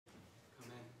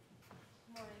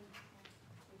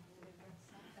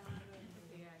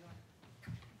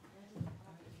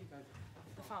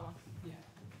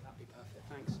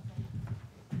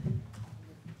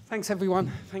Thanks, everyone.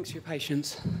 Thanks for your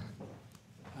patience.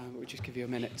 We'll just give you a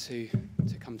minute to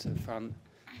come to the front.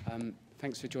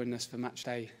 Thanks for joining us for match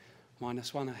day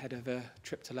 -1 ahead of a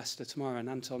trip to Leicester tomorrow. And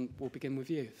Anton, we'll begin with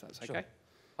you, if that's okay. Sure.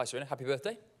 Hi, Sarina. Happy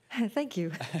birthday. Thank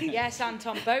you. Yes,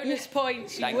 Anton. Bonus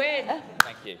points. You win.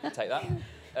 Thank you. Take that.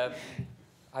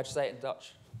 How'd you say it in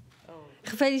Dutch? Oh.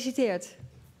 Gefeliciteerd.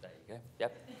 There you go.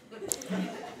 Yep.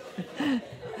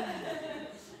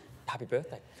 Happy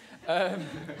birthday.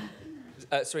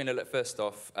 Sarina, look, first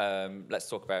off, let's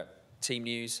talk about team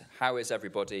news. How is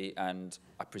everybody? And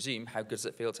I presume, how good does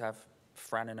it feel to have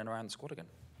Fran in and around the squad again?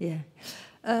 Yeah.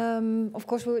 Of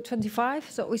course, we were 25,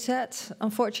 that's what we said.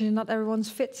 Unfortunately, not everyone's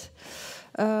fit.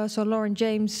 So Lauren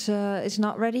James is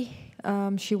not ready.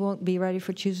 She won't be ready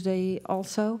for Tuesday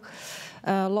also.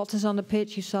 Lotte is on the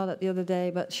pitch. You saw that the other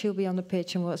day, but she'll be on the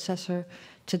pitch and we'll assess her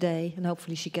today. And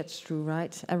hopefully she gets through,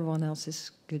 right? Everyone else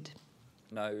is good.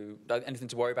 No, anything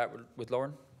to worry about with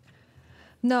Lauren?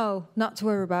 No, not to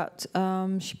worry about.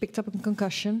 She picked up a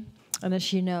concussion. And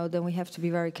as you know, then we have to be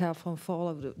very careful and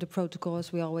follow the protocol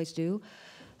as we always do.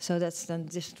 So that's then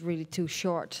just really too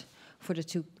short for the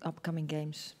 2 upcoming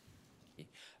games.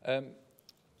 A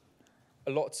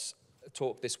lot's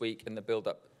talk this week in the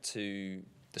build-up to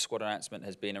the squad announcement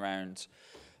has been around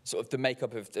sort of the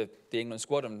makeup of the England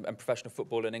squad and professional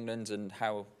football in England and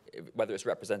how, whether it's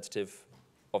representative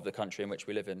of the country in which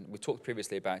we live in. We talked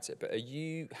previously about it, but are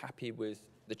you happy with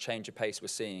the change of pace we're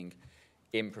seeing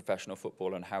in professional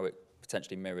football and how it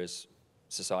potentially mirrors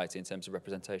society in terms of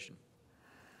representation?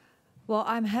 Well,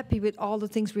 I'm happy with all the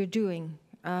things we're doing,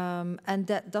 and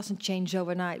that doesn't change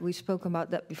overnight. We've spoken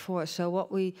about that before. So what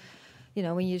we, you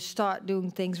know, when you start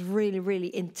doing things really,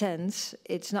 really intense,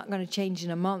 it's not going to change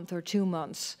in a month or 2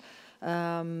 months.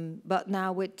 But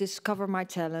now with Discover My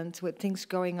Talent, with things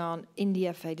going on in the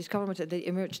FA, Discover My Talent, the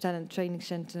Emerge Talent Training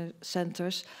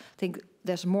Centers, I think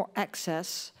there's more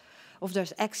access. Of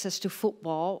there's access to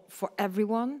football for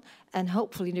everyone, and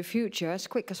hopefully in the future, as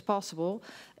quick as possible,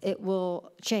 it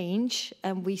will change,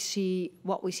 and we see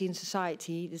what we see in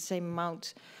society, the same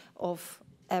amount of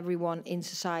everyone in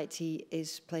society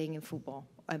is playing in football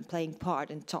and playing part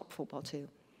in top football too.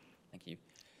 Thank you.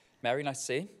 Mary, nice to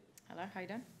see you. Hello, how you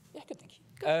doing? Yeah, good, thank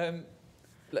you.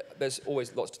 Look, there's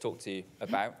always lots to talk to you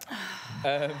about.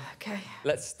 Okay.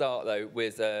 Let's start, though,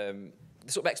 with the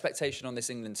sort of expectation on this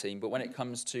England team, but when it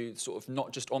comes to sort of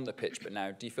not just on the pitch, but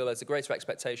now, do you feel there's a greater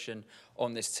expectation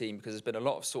on this team? Because there's been a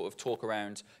lot of sort of talk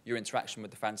around your interaction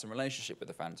with the fans and relationship with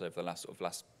the fans over the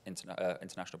last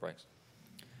international breaks.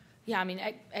 Yeah, I mean,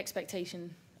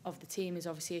 expectation of the team is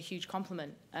obviously a huge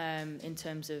compliment in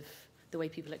terms of the way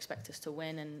people expect us to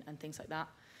win and things like that.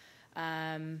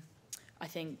 I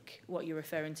think what you're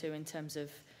referring to in terms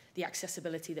of the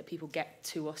accessibility that people get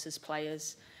to us as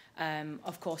players,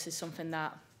 of course, is something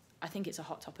that I think it's a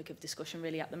hot topic of discussion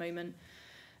really at the moment.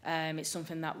 It's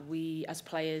something that we as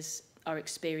players are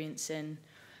experiencing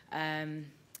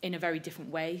in a very different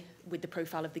way with the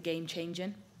profile of the game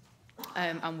changing.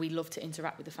 And we love to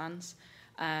interact with the fans.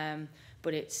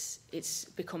 But it's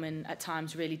becoming at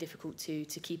times really difficult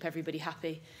to keep everybody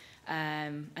happy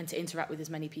and to interact with as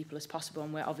many people as possible.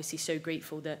 And we're obviously so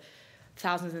grateful that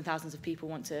thousands and thousands of people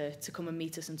want to come and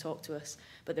meet us and talk to us.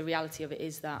 But the reality of it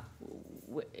is that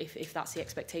if that's the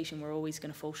expectation, we're always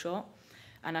going to fall short.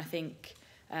 And I think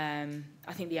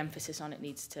the emphasis on it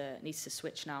needs to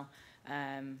switch now.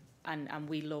 And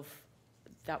we love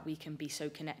that we can be so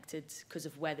connected because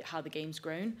of how the game's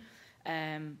grown.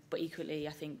 But equally,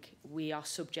 I think we are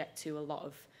subject to a lot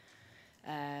of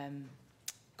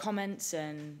comments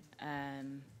and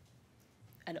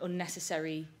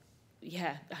unnecessary.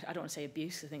 Yeah, I don't want to say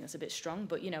abuse. I think that's a bit strong,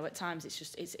 but you know, at times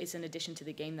it's an addition to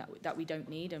the game that we don't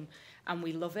need, and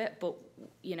we love it. But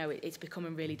you know, it's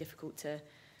becoming really difficult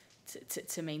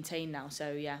to maintain now.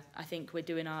 So yeah, I think we're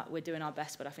doing our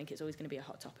best, but I think it's always going to be a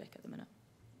hot topic at the minute.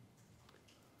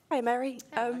 Hi, Mary.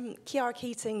 Kiara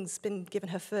Keating's been given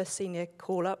her first senior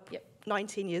call-up. Yep.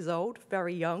 19 years old,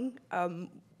 very young.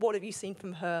 What have you seen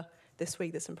from her this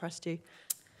week that's impressed you?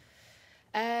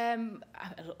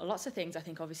 Lots of things. I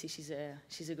think obviously she's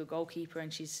a good goalkeeper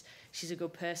and she's a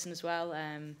good person as well.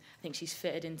 I think she's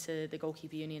fitted into the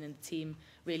goalkeeper union and the team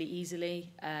really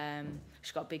easily.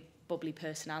 She's got a big bubbly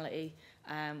personality,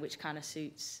 which kind of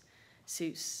suits.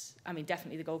 I mean,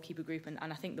 definitely the goalkeeper group and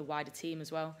I think the wider team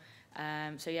as well.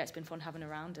 So yeah, it's been fun having her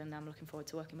around, and I'm looking forward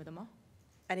to working with her more.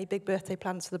 Any big birthday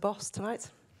plans for the boss tonight?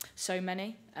 So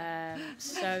many,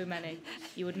 so many.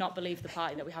 You would not believe the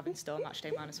party that we have in store, match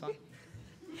day -1.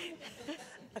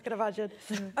 I can imagine.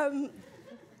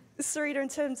 Sarina, in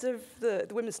terms of the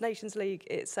Women's Nations League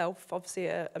itself, obviously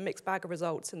a mixed bag of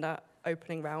results in that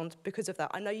opening round. Because of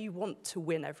that, I know you want to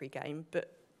win every game,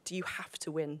 but do you have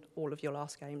to win all of your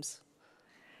last games?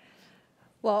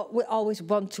 Well, we always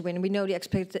want to win. We know the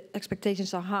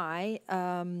expectations are high,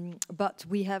 but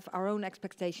we have our own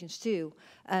expectations too.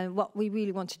 And what we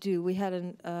really want to do, we had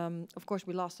of course,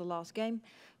 we lost the last game.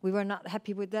 We were not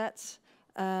happy with that,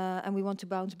 and we want to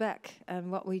bounce back.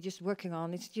 And what we're just working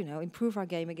on is, improve our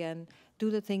game again,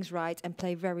 do the things right, and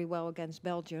play very well against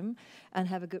Belgium, and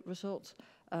have a good result.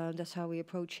 That's how we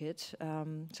approach it.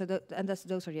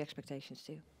 Those are the expectations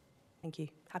too. Thank you.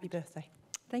 Happy birthday.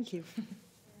 Thank you.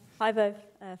 Hi, both.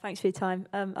 Thanks for your time.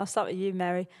 I'll start with you,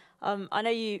 Mary. I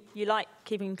know you like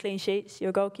keeping clean sheets.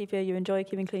 You're a goalkeeper. You enjoy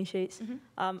keeping clean sheets.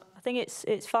 Mm-hmm. I think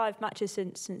it's 5 matches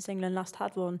since England last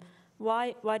had one.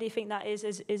 Why do you think that is?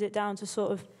 Is it down to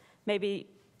sort of maybe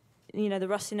the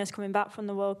rustiness coming back from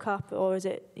the World Cup, or is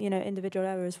it individual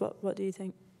errors? What do you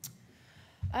think?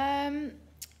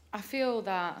 I feel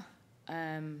that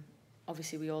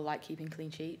obviously we all like keeping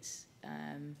clean sheets,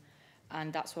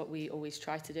 and that's what we always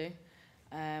try to do.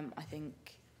 I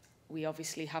think we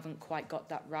obviously haven't quite got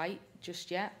that right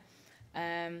just yet,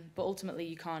 but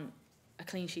ultimately a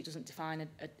clean sheet doesn't define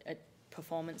a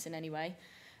performance in any way.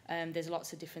 There's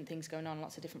lots of different things going on,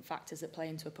 lots of different factors that play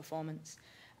into a performance,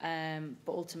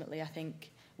 but ultimately I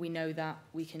think we know that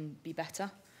we can be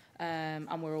better,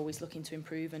 and we're always looking to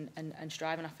improve and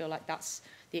strive, and I feel like that's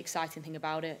the exciting thing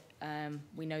about it.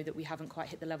 We know that we haven't quite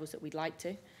hit the levels that we'd like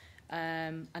to,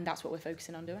 and that's what we're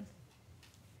focusing on doing.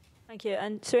 Thank you.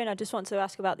 And Sarina, I just want to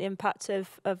ask about the impact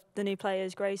of the new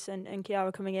players, Grace and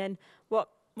Chiara, coming in. What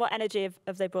energy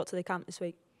have they brought to the camp this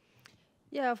week?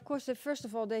 Yeah, of course. First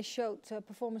of all, they showed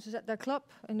performances at their club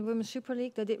in the Women's Super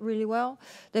League. They did really well.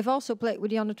 They've also played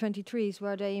with the under-23s,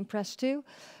 where they impressed too.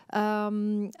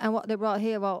 And what they brought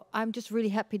here, well, I'm just really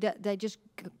happy that they just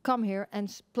come here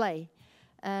and play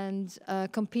and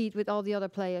compete with all the other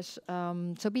players.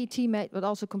 So be a teammate, but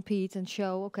also compete and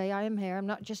show, okay, I am here. I'm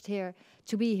not just here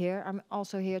to be here. I'm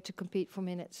also here to compete for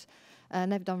minutes.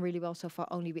 And they've done really well so far.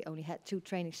 We only had 2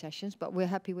 training sessions, but we're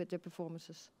happy with their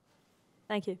performances.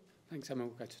 Thank you. Thanks, Emma.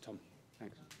 We'll go to Tom.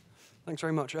 Thanks. Thanks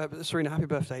very much. Sarina, happy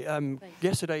birthday.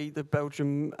 Yesterday, the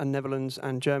Belgium and Netherlands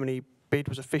and Germany bid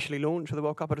was officially launched for the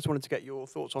World Cup. I just wanted to get your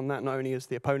thoughts on that, not only as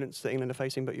the opponents that England are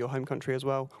facing, but your home country as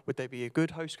well. Would they be a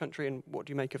good host country, and what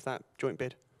do you make of that joint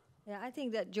bid? Yeah, I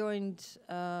think that joint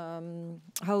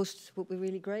host would be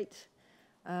really great.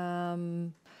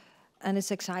 And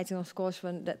it's exciting, of course,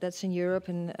 when that's in Europe,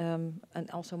 and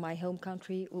also my home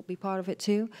country will be part of it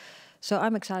too. So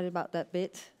I'm excited about that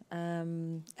bit.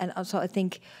 And also I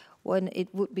think when it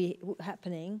would be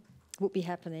happening,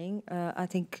 I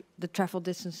think the travel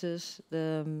distances,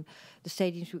 the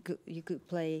stadiums you could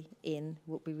play in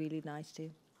would be really nice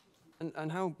too.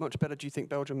 And how much better do you think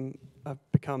Belgium have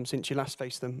become since you last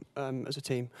faced them as a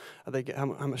team? How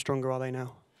much stronger are they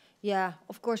now? Yeah,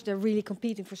 of course they're really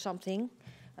competing for something.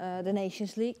 The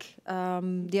Nations League.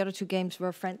 The other 2 games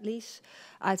were friendlies.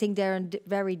 I think they're in a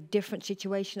very different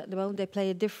situation at the moment. They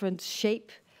play a different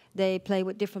shape. They play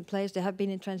with different players. They have been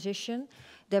in transition.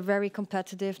 They're very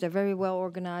competitive. They're very well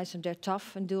organized, and they're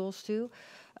tough in duels too.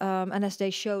 And as they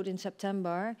showed in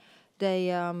September,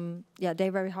 they're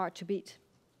very hard to beat.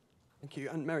 Thank you.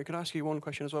 And Mary, could I ask you one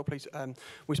question as well, please?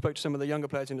 We spoke to some of the younger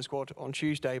players in the squad on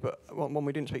Tuesday, but one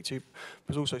we didn't speak to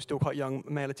was also still quite young,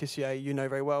 Maya Letitia, you know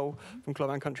very well from club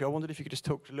and country. I wondered if you could just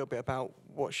talk a little bit about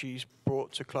what she's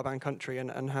brought to club and country,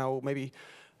 and how maybe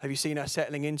have you seen her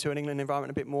settling into an England environment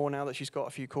a bit more now that she's got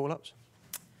a few call-ups?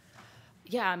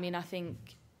 Yeah, I mean, I think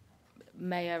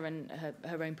Maya and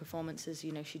her own performances,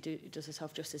 she does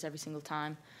herself justice every single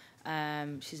time.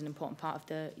 She's an important part of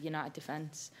the United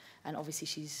defence, and obviously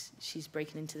she's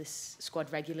breaking into this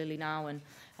squad regularly now, and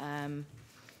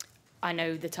I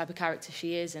know the type of character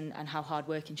she is, and how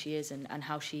hard-working she is, and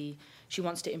how she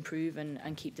wants to improve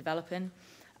and keep developing.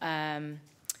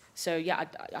 So yeah,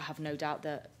 I have no doubt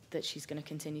that she's going to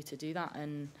continue to do that,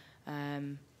 and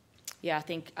yeah, I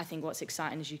think what's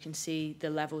exciting is you can see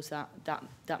the levels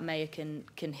that Maya can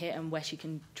hit and where she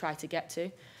can try to get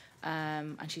to.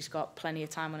 And she's got plenty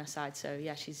of time on her side, so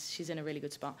yeah, she's in a really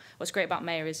good spot. What's great about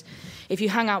Maya is if you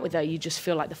hang out with her, you just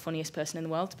feel like the funniest person in the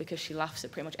world, because she laughs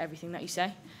at pretty much everything that you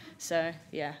say. So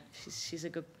yeah, she's a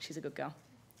good girl.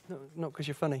 No, not because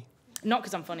you're funny. Not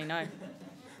because I'm funny, no,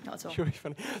 not at all. Sure, you're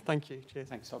funny. Thank you. Cheers.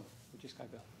 Thanks, Tom. We'll just go,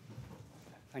 Bill.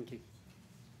 Thank you.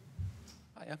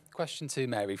 Hiya. Question to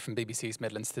Mary from BBC's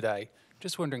Midlands Today.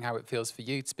 Just wondering how it feels for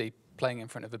you to be playing in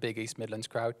front of a big East Midlands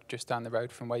crowd just down the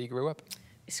road from where you grew up.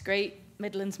 It's great.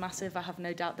 Midland's massive. I have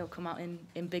no doubt they'll come out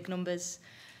in big numbers.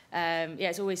 Yeah,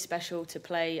 it's always special to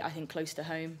play, I think, close to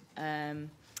home.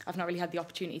 I've not really had the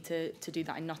opportunity to do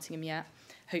that in Nottingham yet.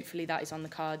 Hopefully that is on the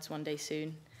cards one day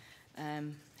soon.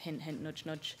 Hint, hint, nudge,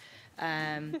 nudge.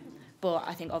 But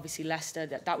I think obviously Leicester,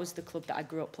 that was the club that I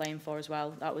grew up playing for as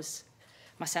well. That was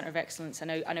my centre of excellence. I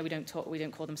know we don't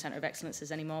call them centre of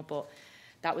excellences anymore, but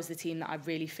that was the team that I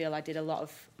really feel I did a lot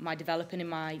of my developing in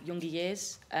my younger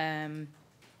years.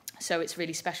 So it's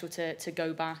really special to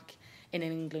go back in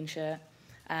an England shirt.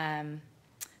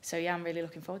 So yeah, I'm really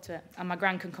looking forward to it. And my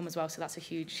gran can come as well, so that's a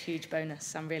huge, huge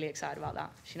bonus. I'm really excited about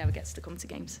that. She never gets to come to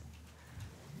games.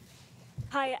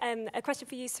 Hi, a question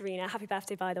for you, Sarina. Happy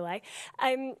birthday, by the way.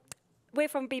 We're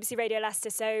from BBC Radio Leicester,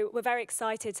 so we're very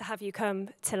excited to have you come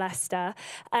to Leicester.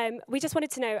 We just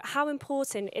wanted to know, how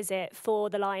important is it for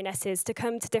the Lionesses to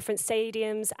come to different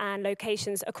stadiums and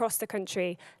locations across the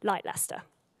country like Leicester?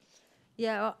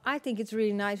 Yeah, well, I think it's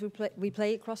really nice. We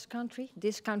play across the country.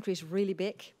 This country is really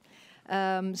big.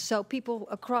 So people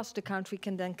across the country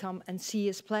can then come and see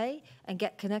us play and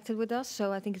get connected with us.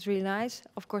 So I think it's really nice.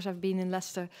 Of course, I've been in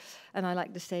Leicester and I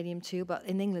like the stadium too. But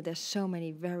in England, there's so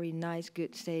many very nice,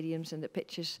 good stadiums, and the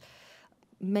pitches,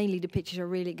 mainly the pitches, are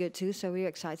really good too. So we're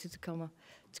excited to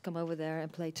come over there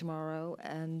and play tomorrow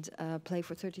and play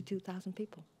for 32,000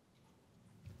 people.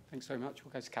 Thanks very much.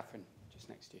 We'll go to Catherine just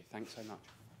next to you. Thanks so much.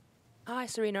 Hi,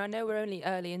 Sarina. I know we're only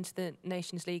early into the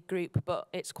Nations League group, but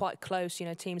it's quite close, you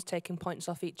know, teams taking points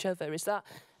off each other. Is that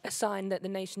a sign that the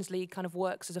Nations League kind of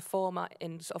works as a format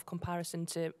in sort of comparison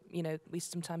to, you know, we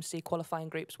sometimes see qualifying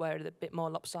groups where they're a bit more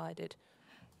lopsided?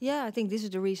 Yeah, I think this is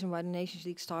the reason why the Nations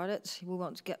League started. We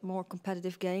want to get more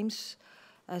competitive games.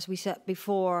 As we said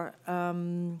before,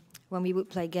 when we would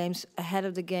play games ahead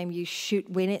of the game, you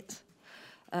should win it.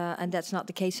 And that's not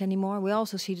the case anymore. We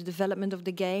also see the development of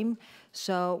the game.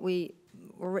 So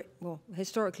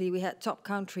historically we had top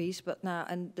countries, but now,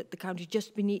 and the countries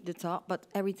just beneath the top, but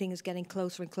everything is getting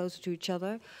closer and closer to each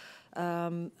other.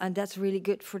 And that's really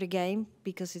good for the game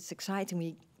because it's exciting.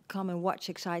 We come and watch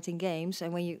exciting games,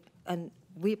 and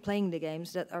we're playing the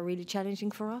games that are really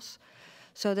challenging for us.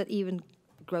 So that even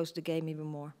grows the game even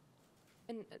more.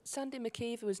 And Sandy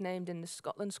McKeever was named in the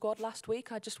Scotland squad last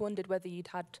week. I just wondered whether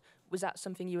was that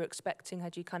something you were expecting?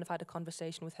 Had you kind of had a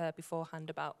conversation with her beforehand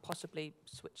about possibly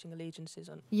switching allegiances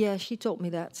on? Yeah, she told me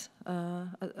that a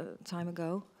time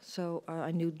ago. So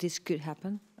I knew this could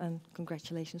happen, and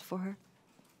congratulations for her.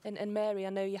 And Mary,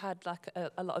 I know you had like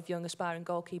a lot of young aspiring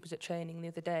goalkeepers at training the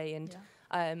other day, and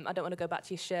I don't want to go back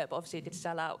to your shirt, but obviously it did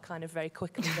sell out kind of very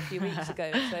quickly a few weeks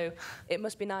ago. So it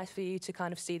must be nice for you to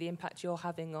kind of see the impact you're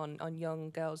having on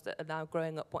young girls that are now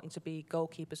growing up wanting to be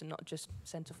goalkeepers and not just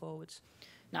centre forwards.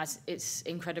 No, it's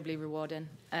incredibly rewarding.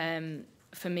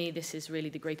 For me, this is really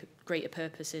the greater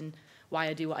purpose in why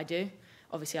I do what I do.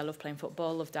 Obviously, I love playing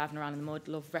football, love diving around in the mud,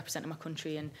 love representing my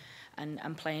country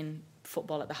and playing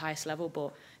football at the highest level.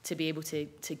 But to be able to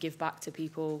give back to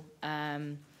people,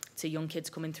 to young kids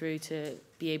coming through, to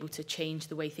be able to change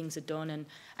the way things are done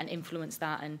and influence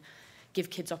that and give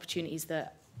kids opportunities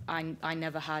that I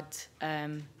never had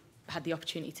the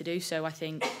opportunity to do. So I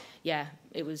think, yeah,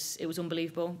 it was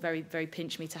unbelievable. Very, very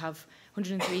pinched me to have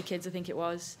 103 kids, I think it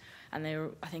was, and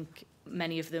I think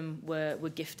many of them were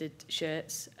gifted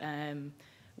shirts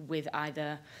with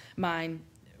either mine,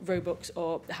 Robux,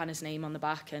 or Hannah's name on the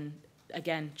back. And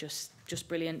again, just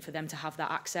brilliant for them to have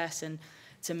that access and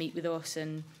to meet with us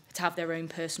and to have their own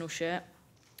personal shirt.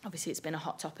 Obviously, it's been a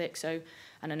hot topic,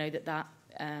 and I know that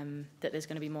there's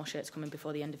going to be more shirts coming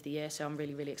before the end of the year. So I'm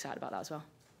really, really excited about that as well.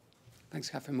 Thanks,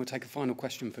 Catherine. We'll take a final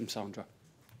question from Sandra.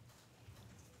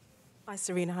 Hi,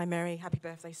 Sarina. Hi, Mary. Happy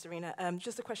birthday, Sarina.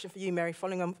 Just a question for you, Mary,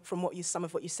 following on from some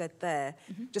of what you said there.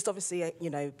 Mm-hmm. Just obviously,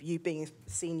 you being a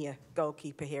senior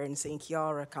goalkeeper here and seeing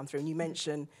Chiara come through, and you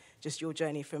mentioned just your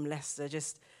journey from Leicester.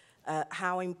 Just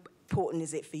how important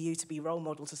is it for you to be role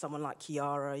model to someone like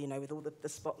Chiara, with all the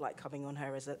spotlight coming on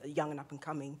her as a young and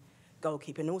up-and-coming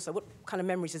goalkeeper? And also, what kind of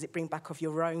memories does it bring back of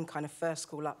your own kind of first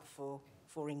call up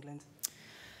for England?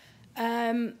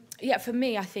 Yeah, for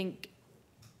me, I think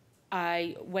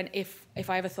if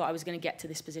I ever thought I was going to get to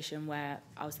this position where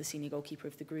I was the senior goalkeeper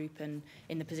of the group and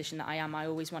in the position that I am, I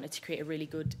always wanted to create a really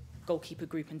good goalkeeper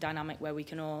group and dynamic where we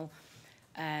can all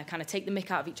kind of take the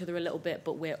mick out of each other a little bit,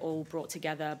 but we're all brought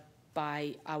together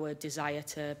by our desire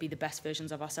to be the best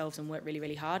versions of ourselves and work really,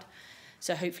 really hard.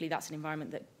 So hopefully that's an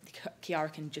environment that Chiara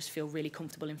can just feel really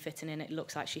comfortable in fitting in. It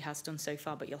looks like she has done so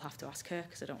far, but you'll have to ask her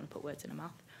because I don't want to put words in her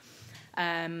mouth.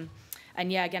 And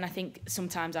yeah, again, I think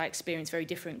sometimes I experienced very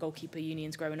different goalkeeper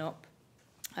unions growing up.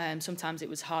 Sometimes it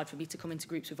was hard for me to come into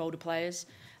groups with older players,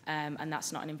 and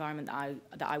that's not an environment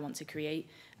that I want to create.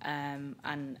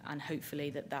 And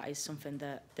hopefully that is something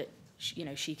that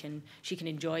she can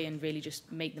enjoy and really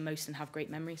just make the most and have great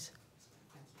memories.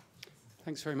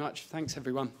 Thanks very much. Thanks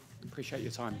everyone. Appreciate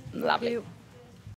your time. Lovely. Thank you.